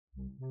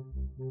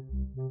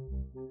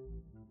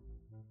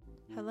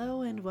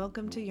Hello and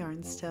welcome to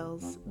Yarns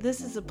Tales. This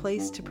is a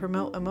place to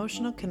promote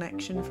emotional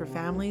connection for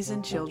families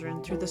and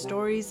children through the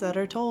stories that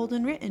are told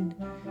and written,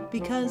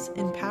 because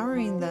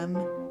empowering them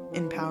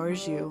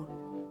empowers you.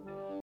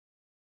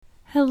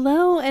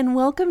 Hello and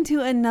welcome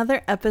to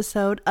another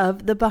episode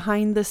of the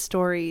Behind the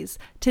Stories.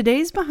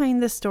 Today's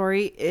Behind the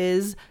Story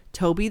is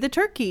Toby the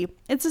Turkey.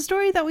 It's a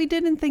story that we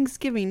did in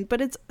Thanksgiving,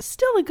 but it's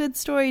still a good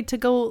story to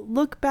go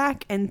look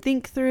back and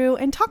think through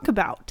and talk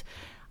about.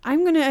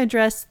 I'm going to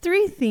address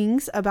 3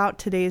 things about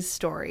today's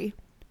story.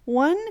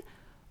 1,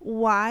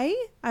 why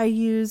I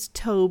use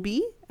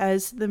Toby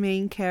as the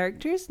main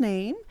character's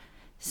name.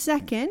 2,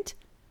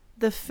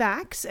 the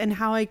facts and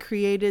how I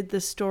created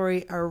the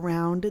story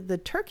around the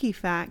turkey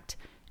fact.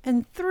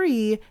 And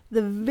 3,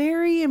 the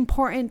very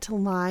important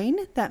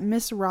line that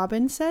Miss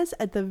Robin says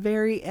at the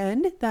very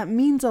end that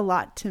means a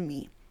lot to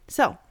me.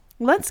 So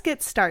let's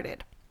get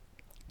started.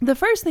 The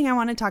first thing I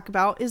want to talk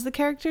about is the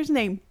character's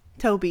name,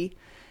 Toby.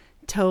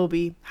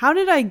 Toby. How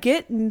did I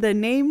get the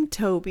name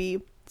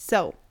Toby?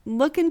 So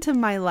look into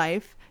my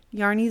life,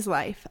 Yarny's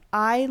life.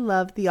 I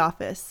love The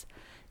Office.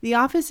 The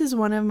Office is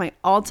one of my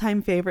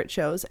all-time favorite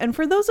shows. And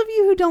for those of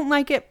you who don't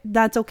like it,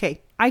 that's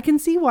okay. I can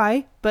see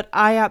why, but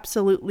I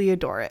absolutely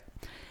adore it.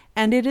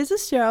 And it is a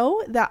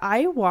show that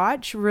I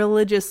watch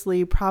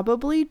religiously,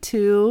 probably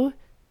 2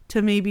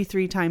 to maybe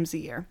 3 times a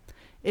year.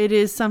 It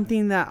is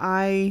something that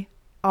I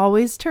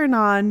always turn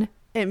on.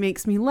 It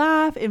makes me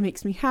laugh. It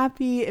makes me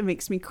happy. It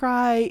makes me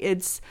cry.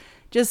 It's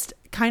just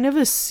kind of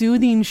a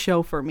soothing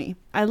show for me.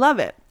 I love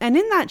it. And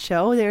in that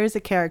show, there is a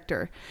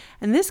character.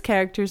 And this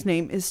character's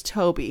name is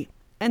Toby.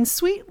 And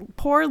sweet,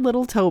 poor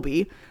little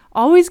Toby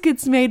always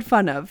gets made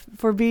fun of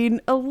for being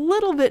a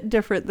little bit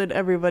different than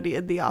everybody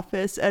in the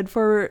office and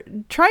for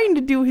trying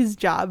to do his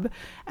job.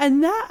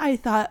 And that, I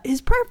thought,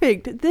 is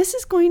perfect. This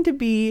is going to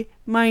be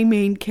my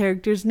main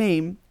character's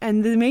name.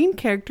 And the main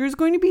character is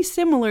going to be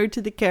similar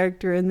to the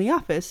character in the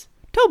office,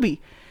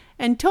 Toby.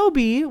 And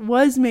Toby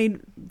was made,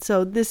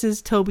 so this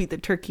is Toby the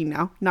Turkey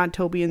now, not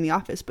Toby in the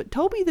office, but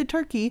Toby the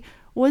Turkey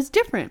was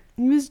different.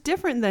 He was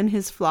different than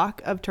his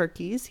flock of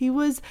turkeys. He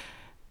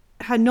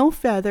had no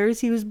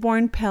feathers. He was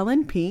born pale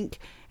and pink,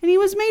 and he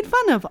was made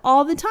fun of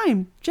all the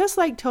time, just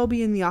like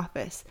Toby in the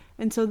office.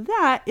 And so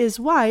that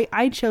is why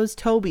I chose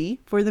Toby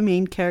for the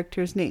main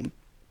character's name.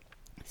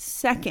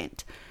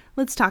 2nd,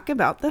 let's talk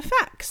about the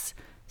facts.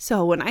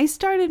 So when I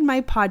started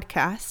my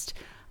podcast,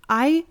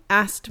 I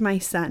asked my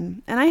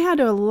son, and I had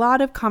a lot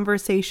of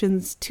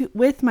conversations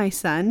with my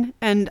son,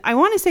 and I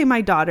want to say my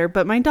daughter,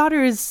 but my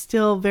daughter is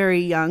still very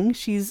young.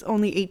 She's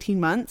only 18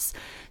 months.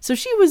 So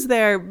she was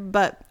there,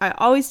 but I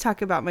always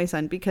talk about my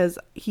son because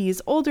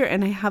he's older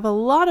and I have a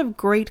lot of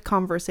great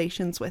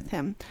conversations with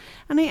him.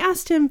 And I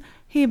asked him,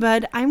 hey,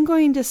 bud, I'm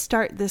going to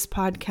start this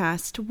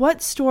podcast.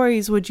 What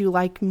stories would you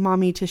like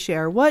mommy to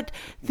share? What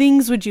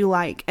things would you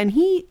like? And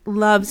he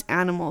loves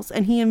animals.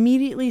 And he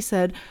immediately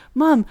said,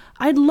 Mom,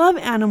 I'd love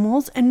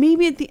animals. And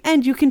maybe at the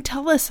end you can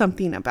tell us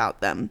something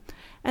about them.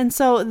 And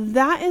so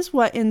that is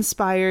what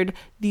inspired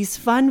these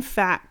fun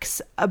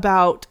facts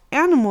about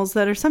animals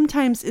that are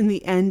sometimes in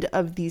the end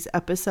of these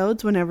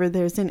episodes whenever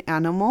there's an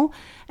animal.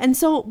 And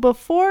so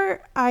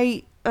before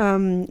I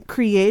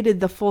created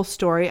the full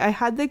story, I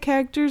had the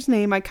character's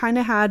name. I kind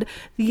of had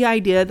the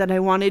idea that I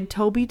wanted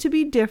Toby to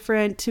be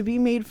different, to be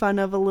made fun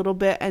of a little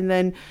bit, and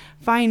then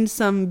find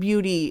some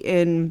beauty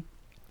in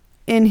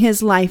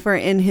his life or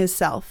in his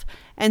self.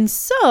 And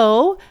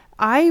so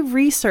I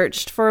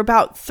researched for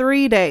about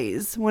 3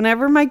 days.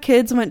 Whenever my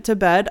kids went to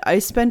bed, I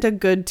spent a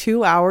good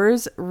 2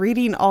 hours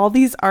reading all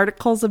these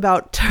articles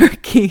about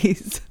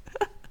turkeys.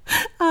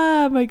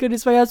 My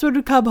goodness, my husband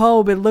would come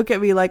home and look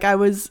at me like I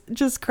was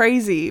just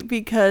crazy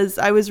because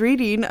I was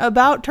reading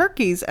about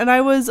turkeys, and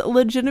I was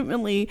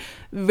legitimately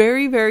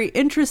very, very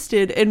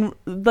interested in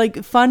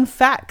like fun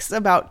facts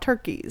about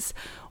turkeys.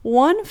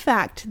 One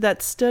fact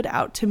that stood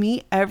out to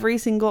me every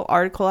single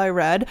article I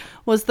read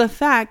was the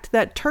fact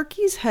that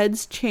turkeys'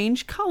 heads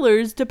change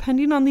colors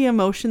depending on the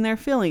emotion they're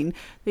feeling.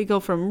 They go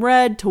from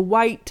red to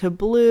white to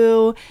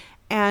blue.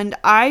 And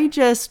I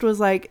just was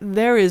like,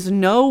 there is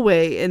no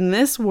way in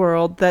this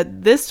world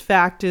that this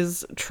fact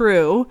is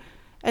true.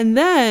 And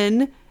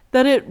then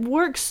that it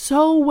works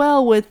so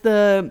well with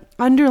the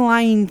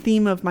underlying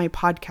theme of my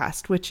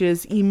podcast, which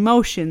is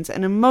emotions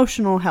and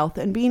emotional health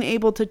and being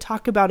able to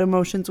talk about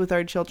emotions with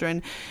our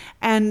children.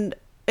 And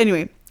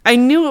anyway, I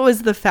knew it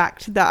was the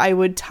fact that I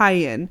would tie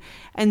in.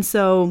 And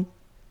so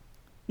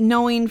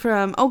knowing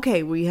from,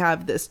 okay, we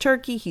have this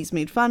turkey, he's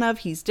made fun of,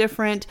 he's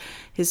different,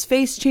 his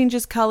face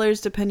changes colors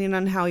depending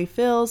on how he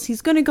feels,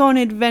 he's going to go on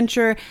an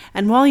adventure,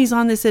 and while he's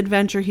on this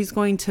adventure, he's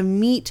going to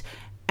meet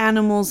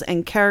animals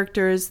and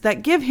characters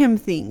that give him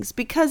things,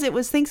 because it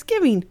was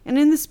Thanksgiving, and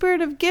in the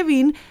spirit of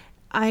giving,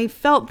 I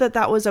felt that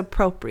that was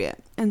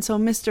appropriate. And so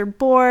Mr.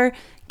 Boar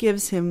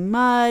gives him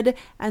mud,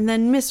 and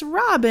then Miss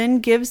Robin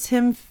gives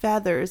him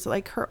feathers,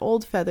 like her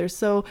old feathers,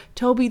 so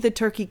Toby the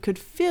turkey could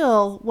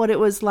feel what it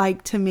was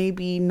like to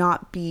maybe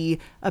not be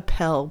a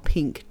pale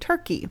pink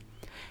turkey.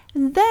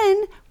 And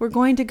then we're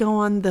going to go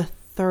on the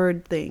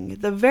third thing,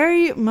 the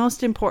very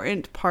most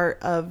important part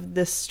of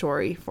this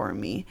story for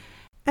me.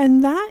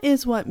 And that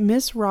is what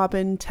Miss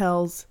Robin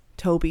tells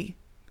Toby.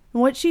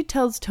 And what she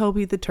tells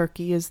Toby the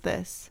turkey is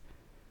this: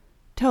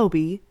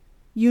 Toby,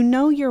 you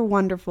know you're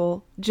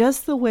wonderful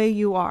just the way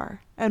you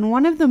are. And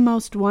one of the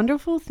most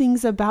wonderful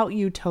things about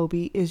you,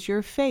 Toby, is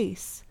your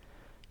face.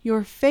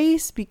 Your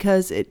face,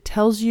 because it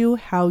tells you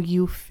how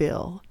you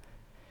feel.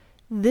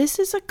 This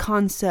is a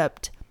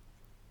concept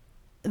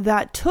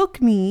that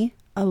took me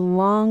a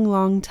long,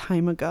 long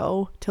time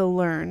ago to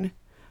learn.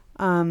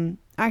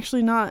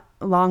 Actually, not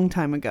a long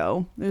time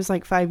ago. It was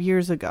like 5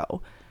 years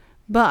ago.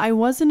 But I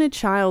wasn't a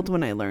child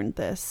when I learned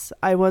this.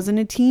 I wasn't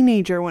a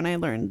teenager when I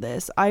learned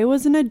this. I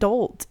was an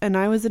adult, and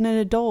I was an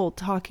adult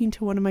talking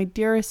to one of my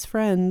dearest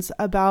friends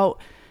about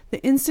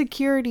the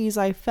insecurities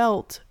I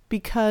felt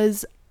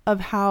because of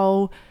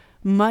how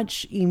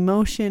much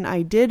emotion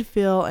I did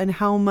feel and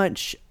how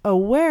much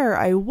aware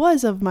I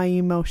was of my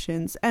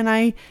emotions. And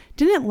I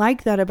didn't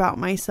like that about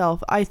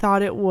myself. I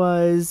thought it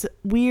was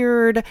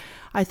weird.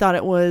 I thought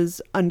it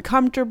was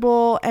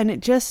uncomfortable. And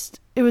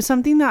it was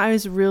something that I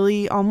was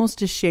really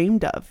almost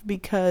ashamed of,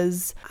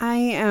 because I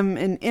am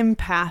an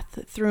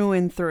empath through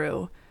and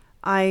through.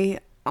 I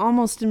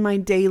almost in my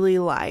daily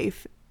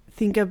life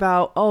think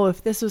about,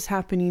 if this was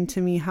happening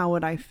to me, how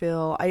would I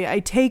feel?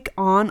 I take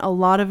on a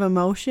lot of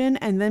emotion,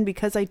 and then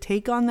because I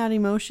take on that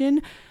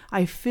emotion,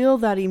 I feel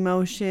that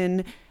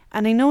emotion,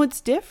 and I know it's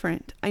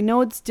different. I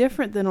know it's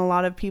different than a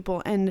lot of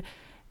people, and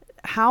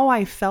how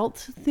I felt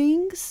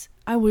things,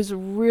 I was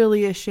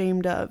really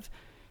ashamed of.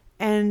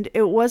 And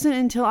it wasn't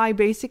until I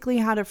basically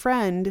had a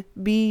friend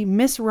be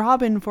Miss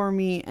Robin for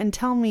me and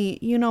tell me,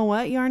 you know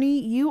what,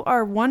 Yarny, you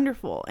are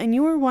wonderful. And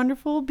you are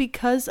wonderful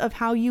because of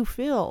how you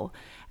feel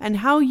and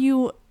how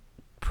you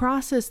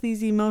process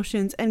these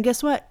emotions. And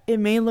guess what? It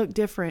may look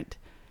different.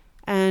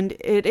 And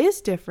it is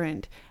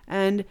different.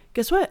 And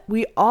guess what?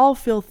 We all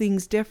feel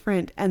things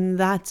different, and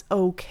that's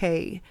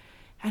okay.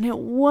 And it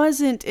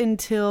wasn't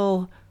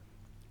until,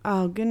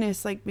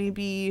 like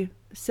maybe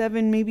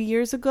 7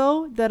 years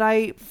ago that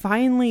I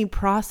finally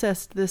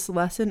processed this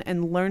lesson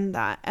and learned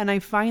that. And I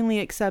finally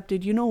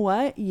accepted, you know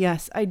what?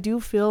 Yes, I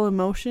do feel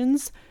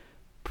emotions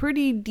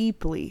pretty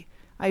deeply.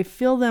 I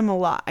feel them a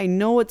lot. I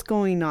know what's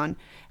going on,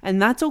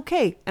 and that's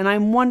okay. And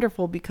I'm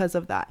wonderful because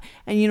of that.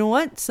 And you know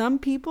what? Some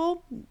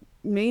people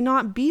may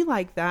not be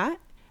like that,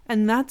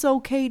 and that's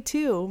okay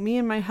too. Me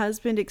and my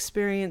husband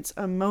experience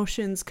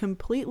emotions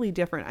completely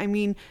different. I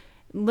mean,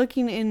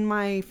 looking in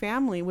my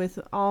family with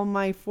all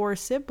my 4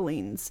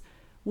 siblings,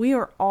 we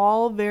are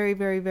all very,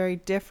 very, very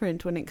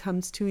different when it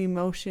comes to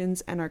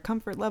emotions and our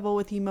comfort level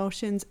with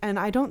emotions. And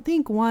I don't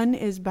think one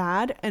is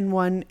bad and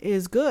one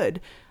is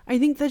good. I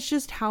think that's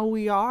just how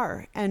we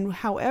are. And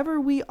however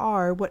we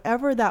are,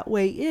 whatever that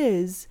way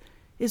is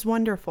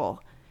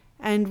wonderful.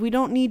 And we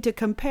don't need to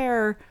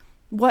compare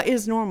what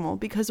is normal,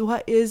 because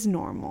what is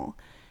normal.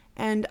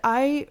 And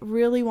I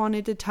really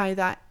wanted to tie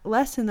that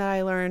lesson that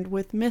I learned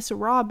with Miss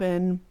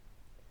Robin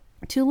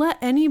to let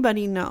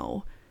anybody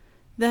know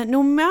that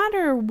no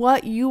matter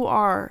what you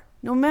are,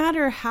 no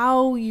matter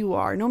how you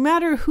are, no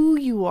matter who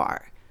you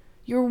are,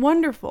 you're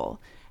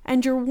wonderful.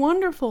 And you're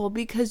wonderful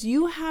because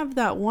you have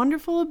that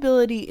wonderful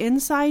ability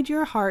inside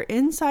your heart,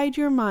 inside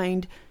your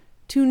mind,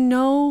 to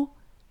know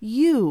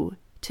you,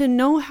 to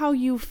know how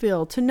you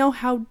feel, to know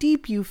how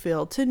deep you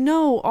feel, to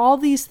know all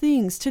these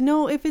things, to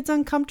know if it's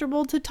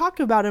uncomfortable to talk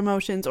about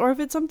emotions or if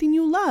it's something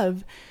you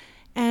love.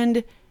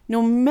 And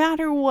no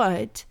matter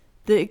what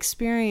the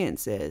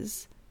experience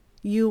is,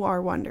 you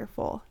are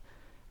wonderful.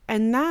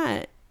 And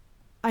that,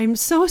 I'm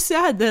so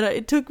sad that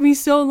it took me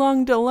so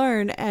long to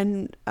learn.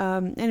 And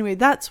anyway,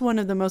 that's one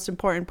of the most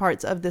important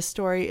parts of this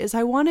story, is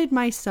I wanted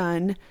my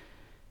son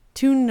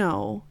to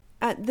know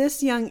at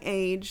this young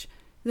age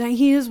that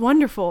he is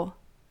wonderful,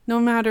 no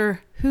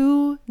matter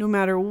who, no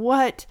matter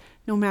what,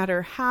 no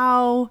matter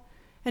how,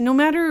 and no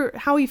matter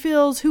how he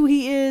feels, who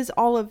he is,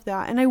 all of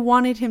that. And I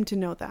wanted him to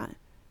know that.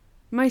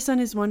 My son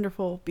is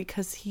wonderful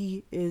because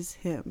he is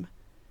him.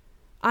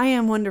 I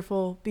am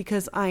wonderful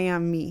because I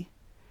am me.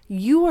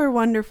 You are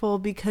wonderful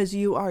because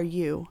you are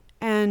you.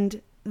 And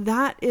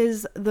that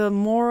is the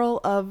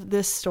moral of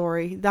this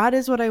story. That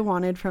is what I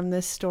wanted from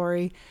this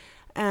story.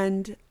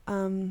 And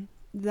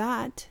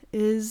that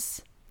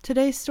is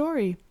today's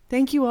story.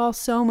 Thank you all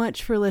so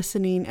much for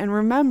listening. And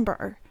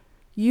remember,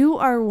 you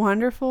are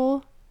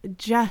wonderful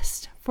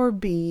just for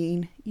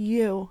being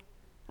you.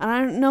 And I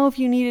don't know if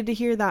you needed to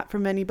hear that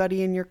from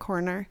anybody in your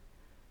corner,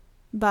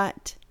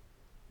 but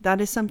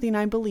that is something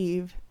I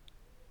believe.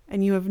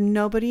 And you have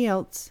nobody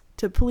else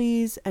to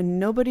please and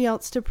nobody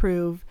else to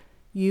prove.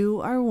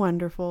 You are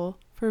wonderful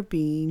for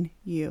being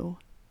you.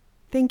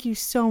 Thank you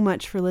so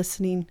much for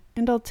listening,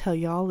 and I'll tell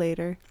y'all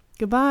later.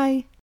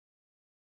 Goodbye.